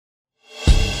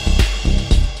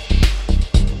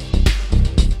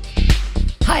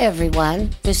Hi,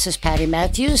 everyone. This is Patty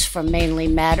Matthews from Mainly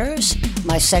Matters,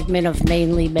 my segment of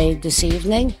Mainly Made this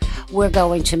evening. We're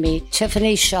going to meet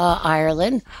Tiffany Shaw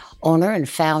Ireland, owner and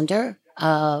founder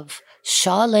of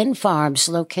Shaw Lynn Farms,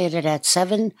 located at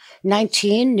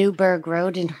 719 Newburgh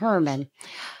Road in Herman.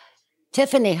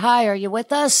 Tiffany, hi, are you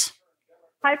with us?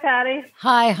 Hi, Patty.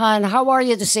 Hi, hon. How are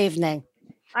you this evening?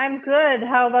 I'm good.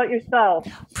 How about yourself?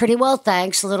 Pretty well,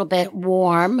 thanks. A little bit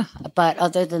warm, but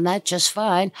other than that, just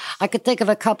fine. I could think of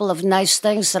a couple of nice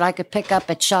things that I could pick up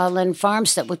at Shaw Lynn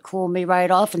Farms that would cool me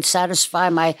right off and satisfy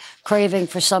my craving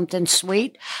for something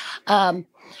sweet. I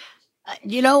want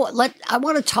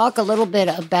to talk a little bit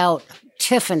about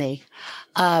Tiffany.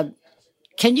 Can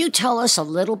you tell us a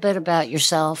little bit about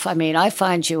yourself? I mean, I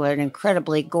find you an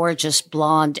incredibly gorgeous,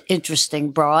 blonde,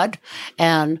 interesting broad,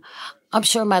 and I'm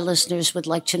sure my listeners would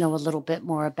like to know a little bit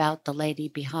more about the lady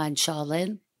behind Shaw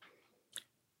Lynn.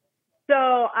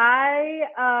 So I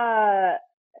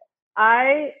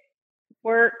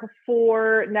work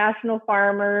for National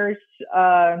Farmers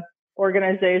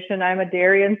Organization. I'm a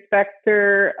dairy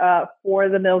inspector for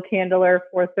the milk handler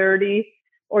for 30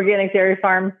 organic dairy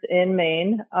farms in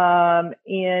Maine.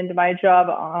 And my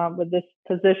job with this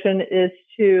position is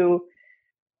to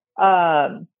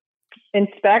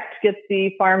inspect, get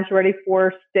the farms ready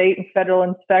for state and federal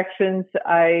inspections.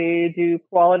 I do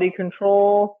quality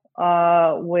control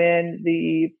when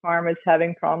the farm is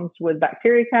having problems with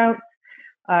bacteria counts.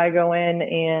 I go in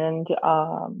and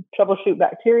troubleshoot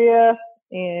bacteria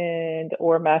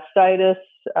or mastitis.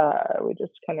 We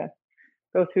just kind of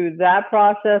go through that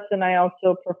process, and I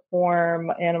also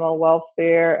perform animal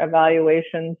welfare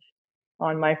evaluations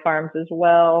on my farms as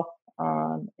well.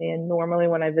 And normally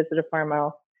when I visit a farm,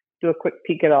 I'll do a quick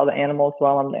peek at all the animals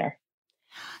while I'm there.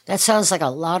 That sounds like a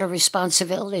lot of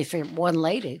responsibility for one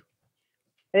lady.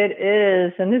 It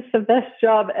is, and it's the best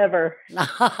job ever.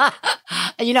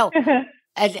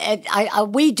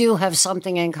 We do have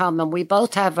something in common. We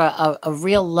both have a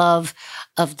real love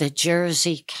of the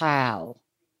Jersey cow.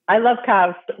 I love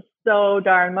cows so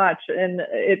darn much, and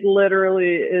it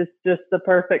literally is just the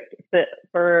perfect fit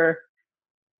for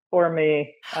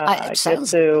me. I get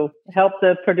to help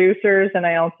the producers, and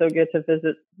I also get to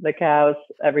visit the cows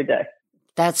every day.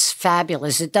 That's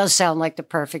fabulous. It does sound like the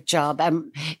perfect job.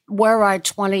 Were I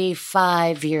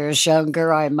 25 years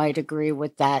younger, I might agree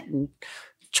with that and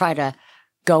try to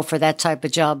go for that type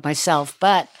of job myself.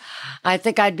 But I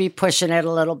think I'd be pushing it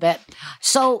a little bit.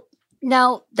 So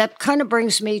now that kind of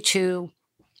brings me to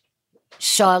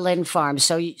Shaw Lynn Farms.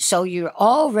 So you're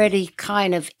already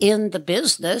kind of in the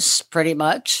business pretty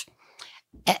much.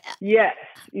 Yes.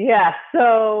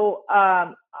 So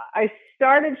I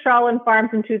started Shaw Lynn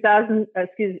Farms in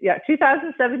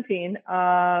 2017.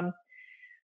 I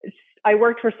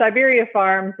worked for Siberia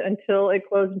Farms until it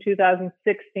closed in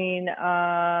 2016.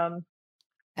 And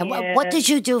what did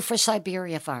you do for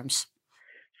Siberia Farms?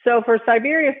 So for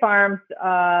Siberia Farms,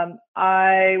 when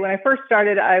I first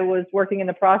started, I was working in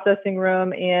the processing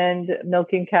room and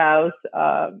milking cows,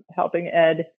 helping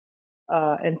Ed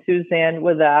and Suzanne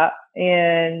with that.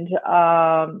 And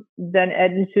then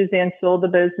Ed and Suzanne sold the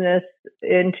business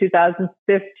in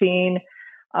 2015.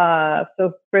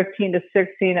 So 15 to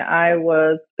 16, I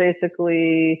was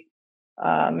basically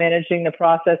managing the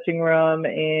processing room,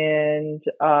 and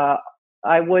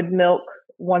I would milk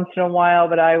once in a while,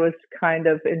 but I was kind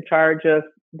of in charge of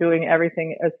doing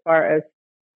everything as far as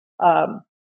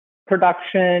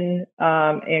production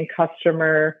and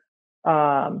customer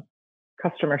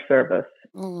service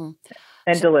and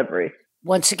delivery.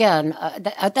 Once again,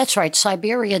 that's right.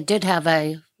 Siberia did have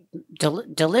a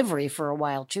delivery for a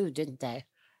while too, didn't they?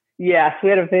 Yes, we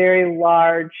had a very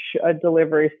large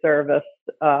delivery service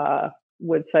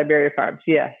with Siberia Farms.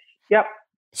 Yes. Yep.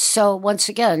 So once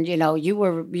again,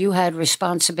 you had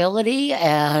responsibility,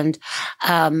 and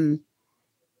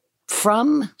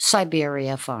from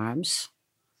Siberia Farms.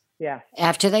 Yeah.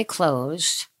 After they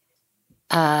closed,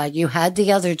 you had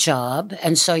the other job,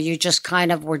 and so you just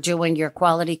kind of were doing your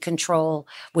quality control,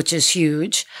 which is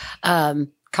huge,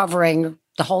 covering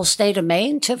the whole state of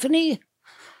Maine, Tiffany?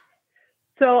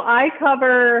 So I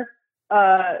cover,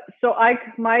 my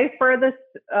furthest,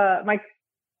 my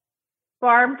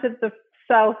farm to the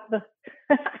south,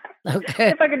 okay.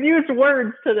 If I could use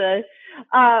words today,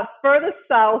 furthest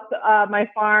south, my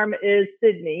farm is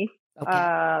Sydney.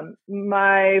 Okay.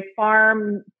 My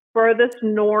farm furthest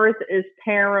north is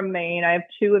Perham, Maine. I have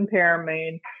 2 in Perham,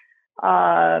 Maine.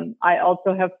 I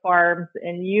also have farms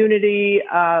in Unity,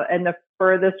 and the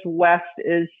furthest west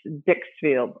is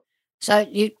Dixfield. So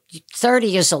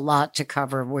 30 is a lot to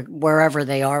cover wherever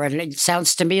they are. And it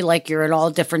sounds to me like you're in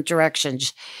all different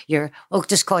directions. We'll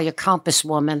just call you Compass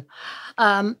Woman.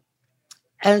 And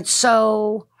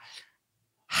so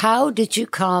how did you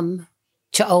come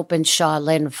to open Shaw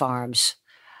Lynn Farms?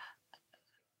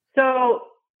 So,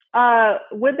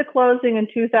 with the closing in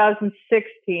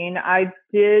 2016, I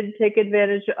did take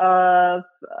advantage of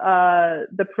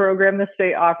the program the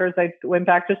state offers. I went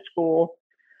back to school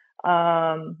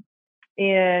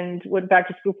and went back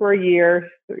to school for a year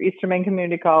through Eastern Maine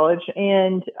Community College.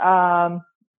 And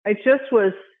I just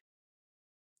was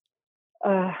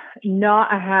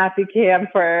not a happy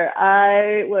camper.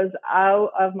 I was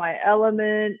out of my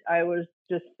element. I was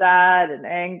just sad and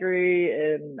angry,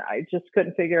 and I just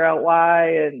couldn't figure out why.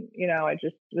 And, I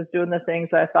just was doing the things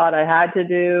I thought I had to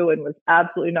do and was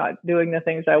absolutely not doing the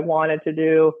things I wanted to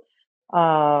do.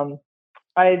 I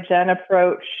then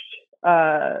approached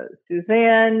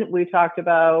Suzanne. We talked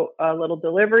about a little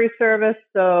delivery service.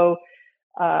 So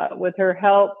with her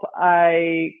help,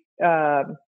 I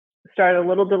started a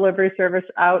little delivery service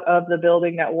out of the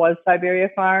building that was Siberia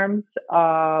Farms.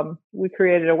 We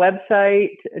created a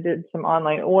website, did some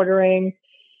online ordering,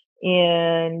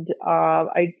 and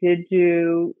I did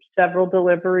do several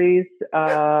deliveries.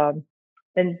 And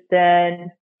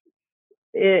then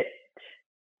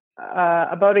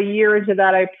about a year into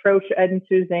that, I approached Ed and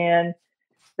Suzanne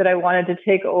that I wanted to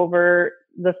take over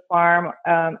the farm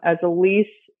as a lease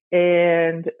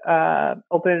and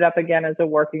open it up again as a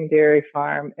working dairy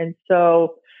farm. And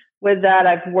so with that,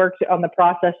 I've worked on the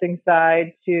processing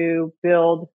side to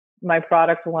build my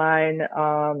product line.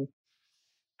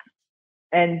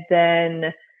 And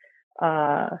then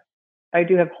I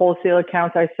do have wholesale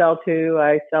accounts I sell to.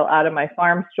 I sell out of my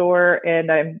farm store, and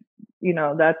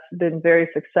that's been very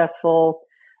successful.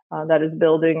 That is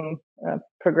building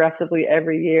progressively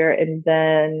every year. And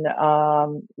then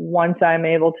once I'm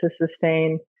able to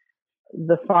sustain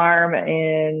the farm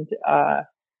and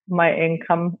my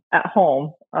income at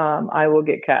home, I will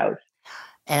get cows.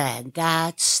 And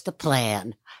that's the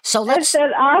plan. So I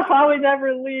said, I'll probably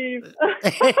never leave.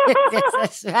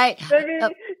 That's right. Maybe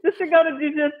just to go to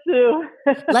jiu-jitsu.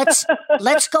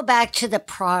 let's go back to the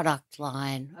product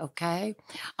line, okay?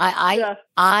 I,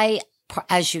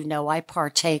 as you know, I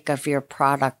partake of your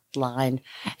product line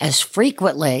as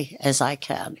frequently as I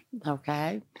can,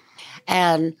 okay?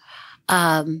 And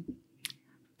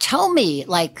tell me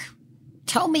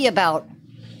about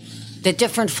the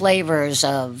different flavors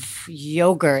of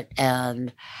yogurt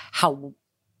and how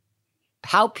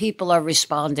people are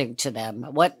responding to them.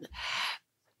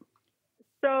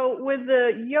 So with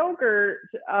the yogurt,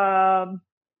 I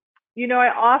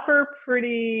offer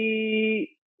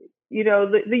pretty,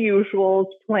 the usuals: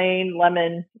 plain,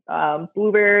 lemon,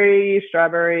 blueberry,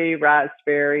 strawberry,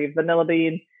 raspberry, vanilla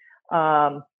bean,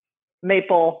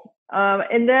 maple,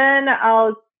 and then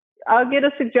I'll get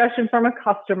a suggestion from a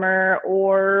customer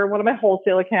or one of my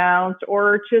wholesale accounts,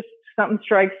 or just something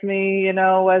strikes me, as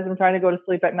I'm trying to go to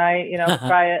sleep at night,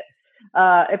 try it.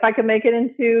 If I can make it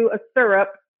into a syrup,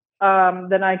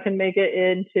 then I can make it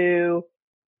into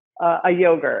a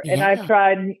yogurt. Yeah. And I've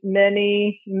tried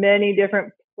many, many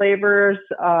different flavors.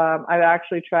 I've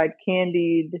actually tried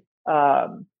candied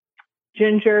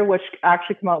ginger, which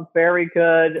actually come out very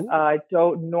good. I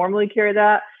don't normally carry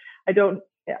that.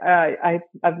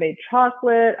 I've made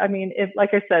chocolate. I mean,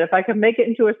 like I said, if I can make it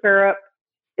into a syrup,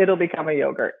 it'll become a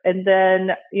yogurt. And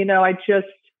then, I just,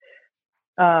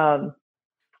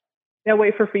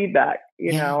 wait for feedback.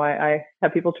 I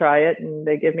have people try it and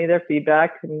they give me their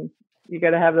feedback, and you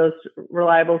got to have those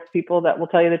reliable people that will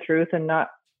tell you the truth and not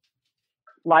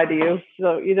lie to you.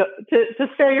 So, to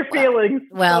spare your feelings.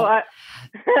 I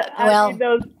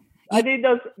need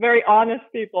those very honest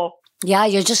people. Yeah,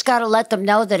 you just got to let them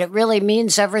know that it really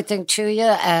means everything to you,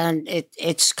 and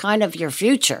it's kind of your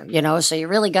future, so you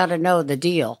really got to know the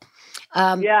deal.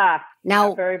 Now,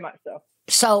 very much so.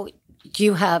 So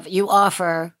you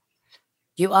offer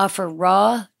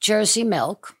raw Jersey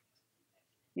milk.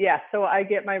 Yeah, so I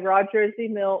get my raw Jersey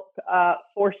milk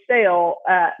for sale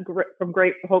from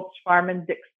Great Hopes Farm in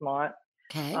Dixmont.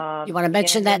 Okay. You want to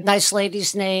mention that nice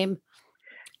lady's name?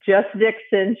 Jess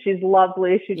Dixon. She's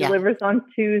lovely. She delivers on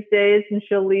Tuesdays, and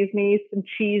she'll leave me some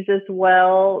cheese as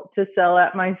well to sell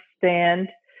at my stand.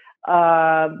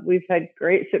 We've had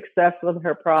great success with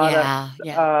her products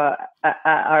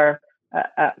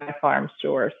at my farm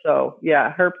store. So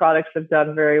her products have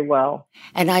done very well.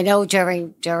 And I know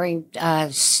during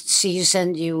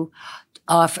season you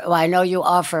offer. Well, I know you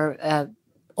offer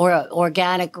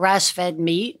organic grass-fed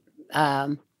meat.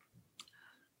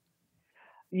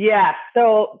 Yeah.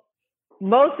 So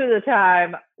most of the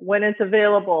time when it's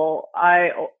available,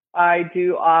 I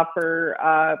do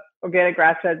offer organic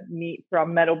grass-fed meat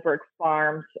from Meadowbrook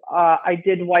Farms. I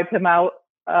did wipe him out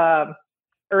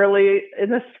early in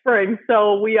the spring,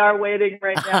 so we are waiting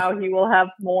right now. He will have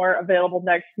more available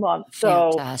next month.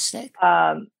 So, fantastic.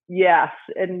 Yes,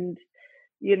 and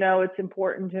it's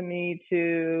important to me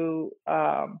to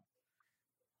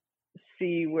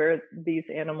see where these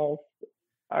animals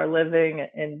are living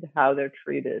and how they're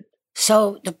treated.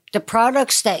 So the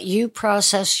products that you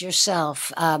process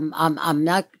yourself, I'm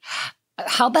not.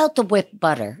 How about the whipped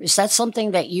butter? Is that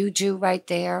something that you do right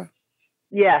there?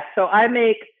 Yes. So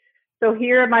So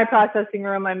here in my processing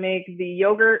room, I make the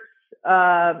yogurts,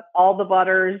 all the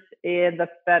butters, and the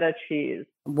feta cheese.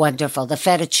 Wonderful. The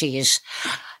feta cheese.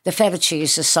 The feta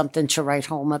cheese is something to write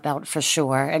home about for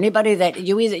sure. Anybody that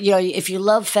if you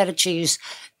love feta cheese,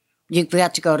 you've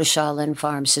got to go to Charlene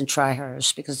Farms and try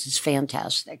hers because it's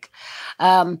fantastic.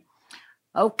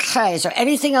 Okay. Is there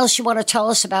anything else you want to tell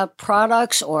us about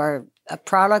products or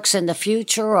products in the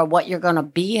future or what you're going to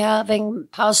be having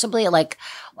possibly? Like,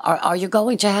 are you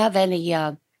going to have any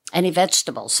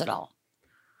vegetables at all?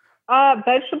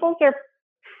 Vegetables are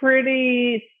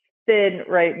pretty thin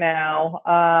right now.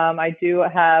 I do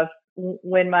have,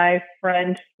 when my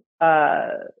friend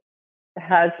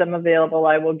has them available,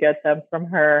 I will get them from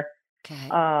her. Okay.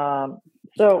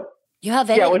 So you have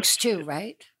eggs too,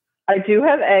 right? I do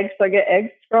have eggs.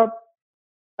 So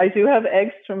I do have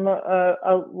eggs from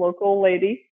a local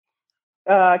lady,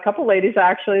 a couple ladies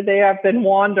actually. They have been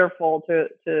wonderful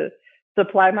to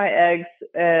supply my eggs,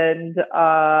 and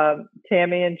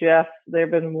Tammy and Jeff,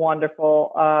 they've been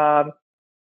wonderful.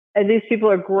 And these people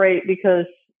are great because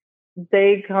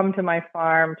they come to my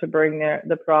farm to bring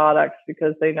the products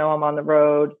because they know I'm on the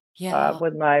road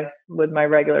with my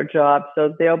regular job.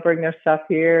 So they'll bring their stuff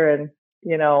here, and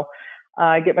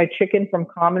I get my chicken from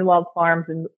Commonwealth Farms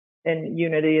in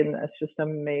Unity, and it's just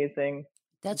amazing.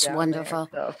 That's wonderful.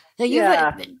 So,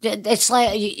 it's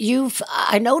like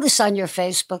I notice on your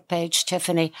Facebook page,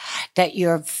 Tiffany, that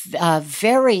you're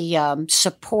very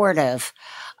supportive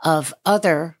of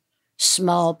other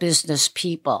small business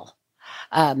people.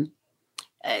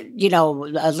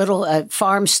 Little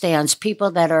farm stands,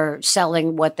 people that are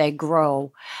selling what they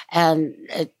grow. And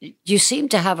you seem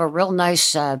to have a real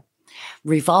nice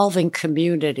revolving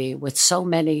community with so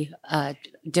many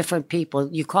different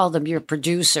people. You call them your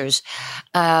producers.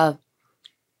 But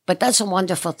that's a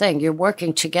wonderful thing. You're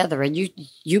working together and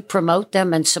you promote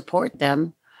them and support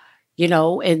them,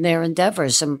 in their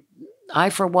endeavors. And I,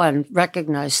 for one,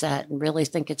 recognize that and really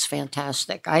think it's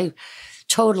fantastic. I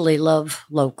totally love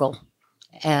local.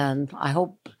 And I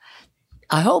hope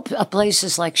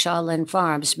places like Charlene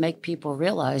Farms make people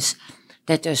realize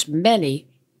that there's many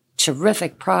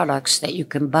terrific products that you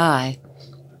can buy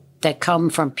that come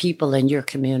from people in your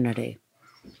community.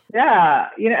 Yeah.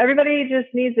 Everybody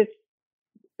just needs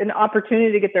an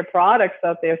opportunity to get their products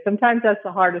out there. Sometimes that's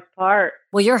the hardest part.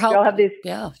 Well, you're helping.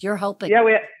 You're helping.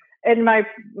 Yeah.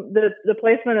 The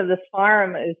placement of this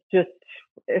farm is just,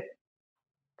 it's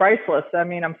priceless. I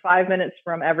mean, I'm 5 minutes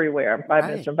from everywhere. I'm 5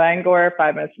 minutes from Bangor,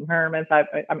 5 minutes from Herman.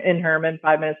 I'm in Herman,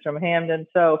 5 minutes from Hamden.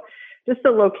 So just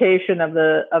the location of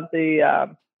the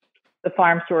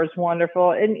farm store is wonderful.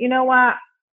 And you know what?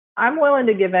 I'm willing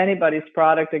to give anybody's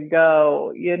product a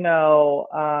go,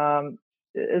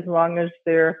 as long as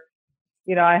they're,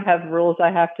 I have rules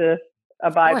I have to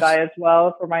abide by as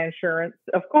well for my insurance.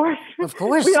 Of course.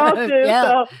 We all do.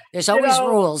 Yeah. So, there's always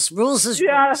rules. Rules is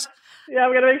rules. Yeah,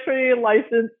 we got to make sure you're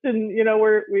licensed, and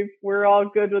we're all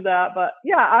good with that. But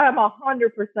yeah, I am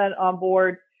 100% on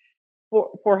board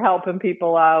for helping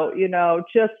people out.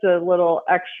 Just a little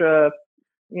extra,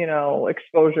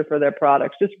 exposure for their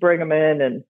products. Just bring them in,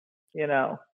 and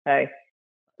hey,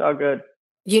 it's all good.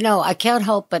 I can't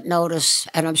help but notice,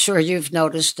 and I'm sure you've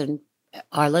noticed, and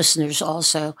our listeners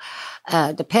also,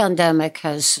 the pandemic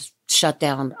has shut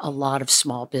down a lot of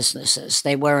small businesses.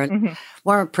 They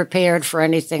weren't prepared for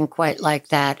anything quite like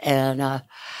that, and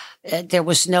there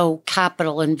was no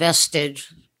capital invested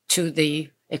to the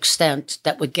extent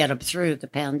that would get them through the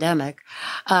pandemic.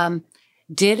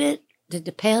 Did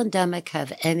the pandemic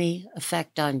have any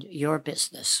effect on your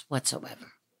business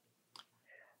whatsoever?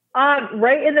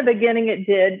 Right in the beginning, it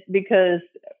did, because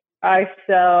I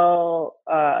sell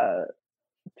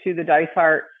to the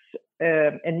Dysarts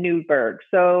in Newburgh.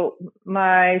 So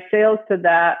my sales to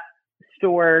that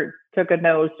store took a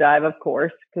nosedive, of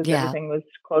course, because everything was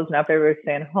closing up, everybody was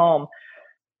staying home.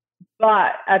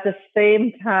 But at the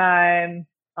same time,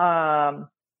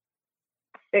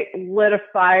 it lit a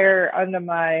fire under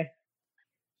my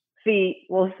feet,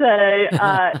 we'll say,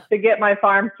 to get my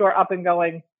farm store up and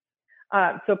going.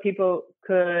 so people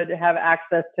could have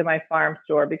access to my farm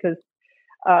store, because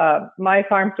my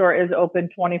farm store is open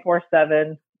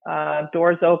 24/7.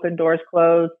 Doors open, doors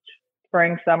closed,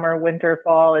 spring, summer, winter,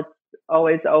 fall. It's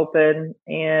always open,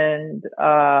 and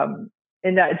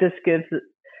that just gives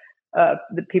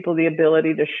the people the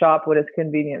ability to shop what is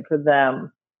convenient for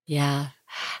them. Yeah.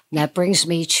 That brings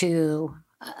me to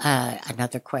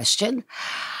another question: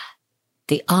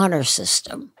 the honor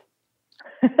system.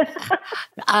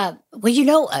 The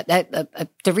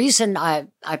reason I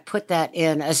put that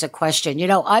in as a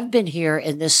question, I've been here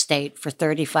in this state for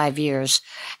 35 years,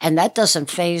 and that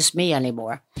doesn't faze me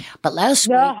anymore. But last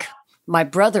week, my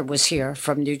brother was here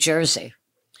from New Jersey,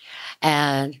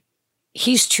 and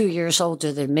he's 2 years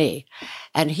older than me,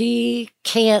 and he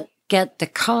can't get the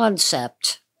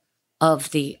concept of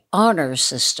the honor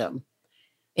system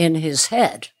in his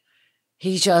head.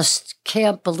 He just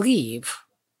can't believe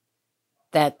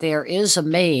that there is a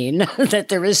Maine, that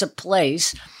there is a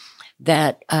place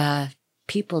that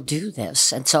people do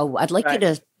this. And so I'd like you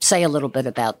to say a little bit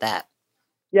about that.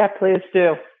 Yeah, please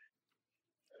do.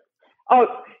 Oh,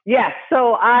 yes.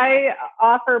 So I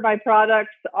offer my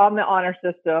products on the honor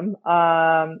system.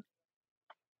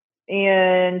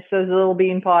 And so there's a little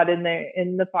bean pot in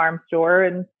the farm store,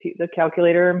 and the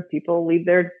calculator, and people leave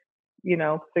their,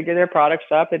 figure their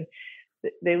products up, and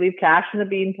they leave cash in the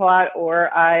bean pot,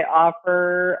 or I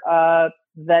offer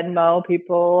Venmo.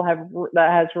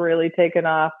 That has really taken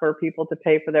off for people to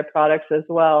pay for their products as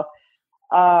well.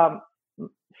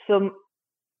 So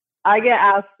I get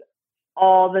asked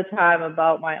all the time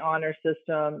about my honor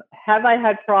system. Have I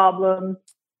had problems?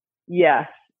 Yes,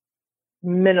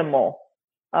 minimal.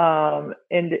 And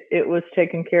it was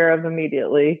taken care of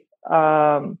immediately.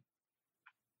 And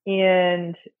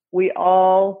we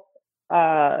all,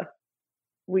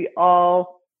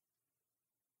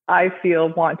 I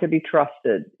feel, want to be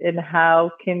trusted. And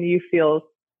how can you feel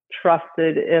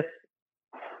trusted if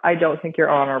I don't think you're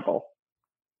honorable?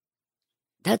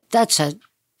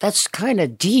 That's kind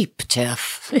of deep,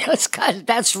 Tiff.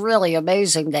 That's really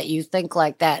amazing that you think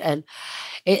like that. And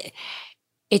it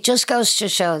just goes to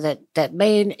show that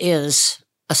Maine is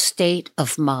a state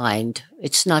of mind.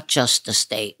 It's not just a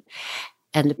state.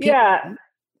 And the people, yeah,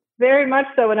 very much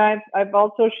so. And I've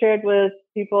also shared with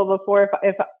people before,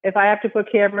 if I have to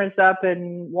put cameras up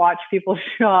and watch people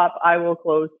shop, I will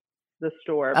close the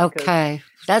store. Okay,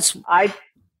 I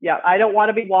don't want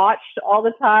to be watched all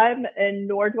the time, and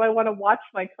nor do I want to watch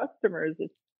my customers.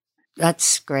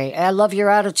 That's great. I love your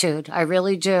attitude. I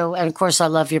really do. And of course, I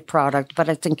love your product, but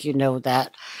I think you know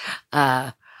that.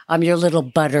 I'm your little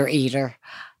butter eater.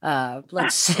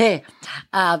 Let's see.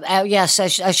 Yes,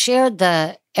 I shared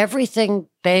the Everything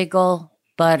Bagel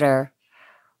butter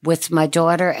with my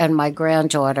daughter and my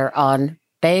granddaughter on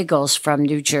bagels from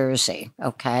New Jersey.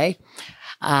 Okay.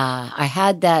 I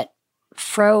had that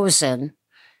frozen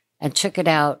and took it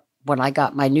out when I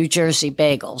got my New Jersey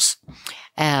bagels.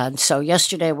 And so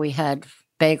yesterday we had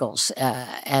bagels,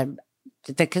 and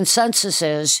the consensus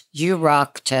is you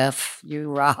rock, Tiff. You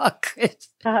rock.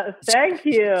 Thank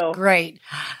you. Great.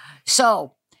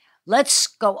 So let's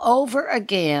go over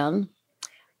again.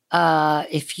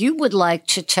 If you would like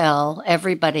to tell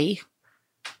everybody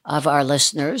of our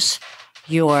listeners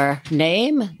your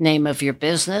name of your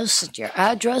business, your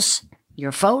address,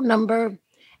 your phone number,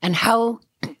 and how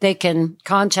they can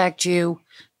contact you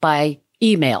by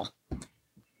email.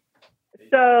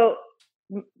 So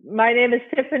my name is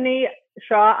Tiffany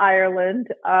Shaw Ireland.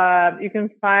 You can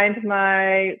find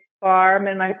my farm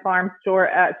and my farm store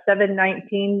at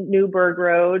 719 Newburgh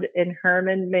Road in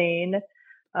Herman, Maine.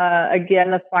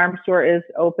 Again, the farm store is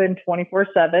open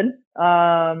 24/7.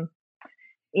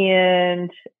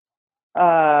 And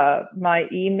my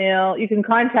email, you can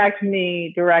contact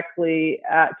me directly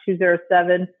at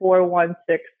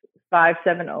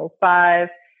 207-416-5705.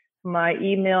 My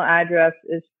email address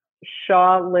is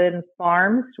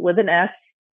shawlynnfarms with an S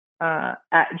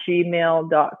at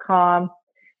gmail.com. You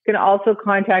can also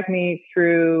contact me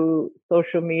through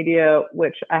social media,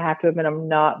 which I have to admit I'm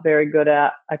not very good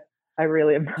at. I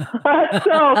really am not.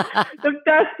 So the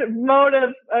best mode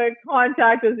of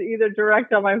contact is either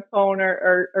direct on my phone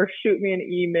or shoot me an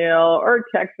email or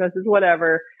text message,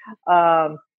 whatever.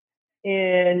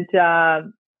 If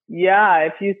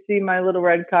you see my little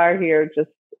red car here, just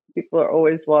people are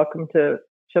always welcome to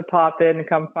pop in and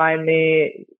come find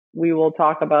me. We will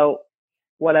talk about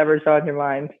whatever's on your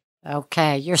mind.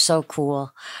 Okay, you're so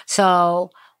cool. So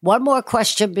one more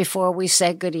question before we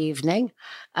say good evening.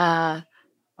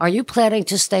 Are you planning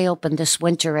to stay open this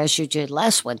winter as you did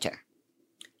last winter?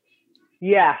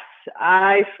 Yes,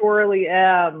 I surely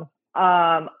am.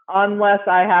 Unless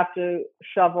I have to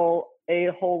shovel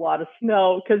a whole lot of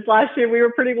snow, because last year we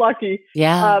were pretty lucky.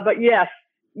 Yeah. But yes,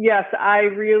 I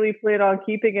really plan on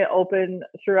keeping it open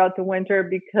throughout the winter,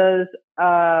 because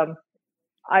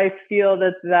I feel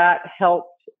that helped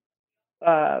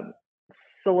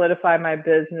solidify my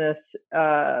business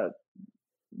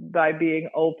by being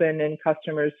open, and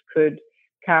customers could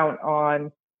count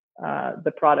on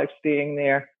the products being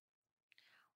there.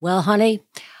 Well, honey,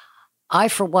 I,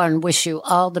 for one, wish you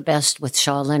all the best with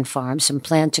Shawlin Farms and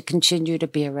plan to continue to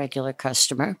be a regular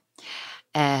customer.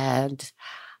 And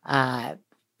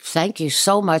thank you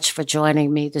so much for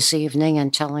joining me this evening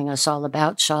and telling us all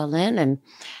about Shawlin and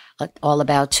all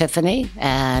about Tiffany.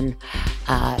 And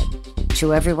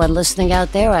to everyone listening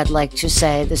out there, I'd like to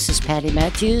say this is Patty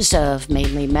Matthews of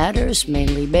Mainly Matters,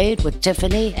 Mainly Made with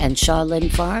Tiffany and Shawlin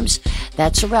Farms.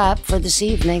 That's a wrap for this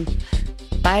evening.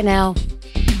 Bye now.